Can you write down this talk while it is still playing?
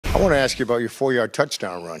want to ask you about your 4-yard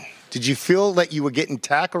touchdown run. Did you feel that you were getting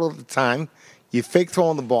tackled at the time, you fake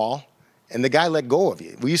throwing the ball, and the guy let go of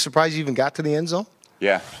you? Were you surprised you even got to the end zone?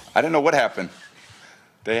 Yeah, I didn't know what happened.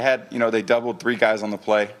 They had, they doubled 3 guys on the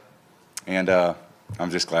play, and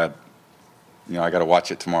I'm just glad, I got to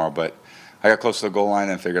watch it tomorrow. But I got close to the goal line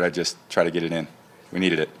and figured I'd just try to get it in. We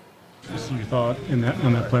needed it. So you thought on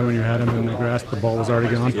that play when you had him in the grass, the ball was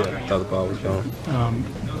already gone? Yeah, I thought the ball was gone.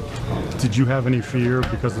 Did you have any fear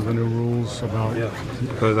because of the new rules about? Yeah,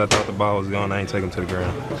 because I thought the ball was gone. I ain't take him to the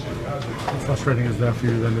ground. How frustrating is that for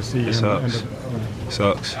you then to see him? Sucks.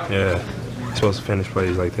 Sucks. Yeah, you're supposed to finish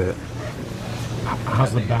plays like that.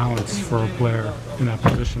 How's the balance for a player in that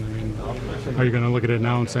position? I mean, are you going to look at it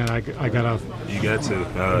now and say, I got to? You got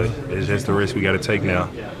to. It's just the risk we got to take now.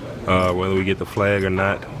 Whether we get the flag or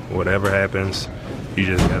not, whatever happens, you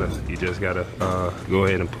just gotta go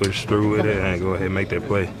ahead and push through with it and go ahead and make that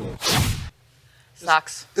play.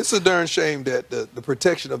 Sucks. It's a darn shame that the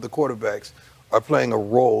protection of the quarterbacks are playing a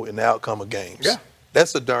role in the outcome of games. Yeah.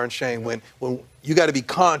 That's a darn shame when you got to be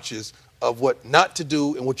conscious of what not to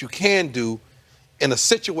do and what you can do in a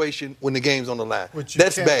situation when the game's on the line.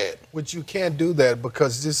 That's bad. Which you can't do that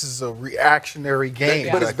because this is a reactionary game.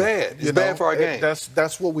 But it's bad. It's bad for our game.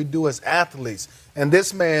 That's what we do as athletes. And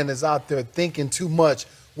this man is out there thinking too much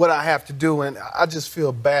what I have to do, and I just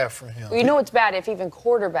feel bad for him. Well, you know it's bad if even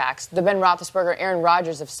quarterbacks, the Ben Roethlisberger, Aaron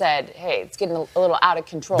Rodgers, have said, hey, it's getting a little out of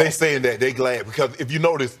control. They're saying that. They're glad because if you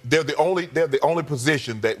notice, they're the only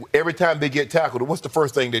position that every time they get tackled, what's the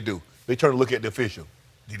first thing they do? They turn to look at the official.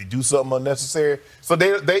 Did he do something unnecessary? So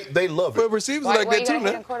they love it. But receivers are like that too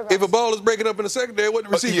now. If a ball is breaking up in the secondary, what the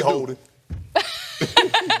receiver holding?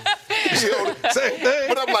 Same thing.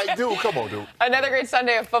 But I'm like, dude, come on, dude. Another great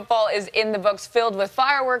Sunday of football is in the books, filled with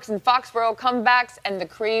fireworks and Foxborough comebacks and the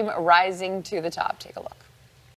cream rising to the top. Take a look.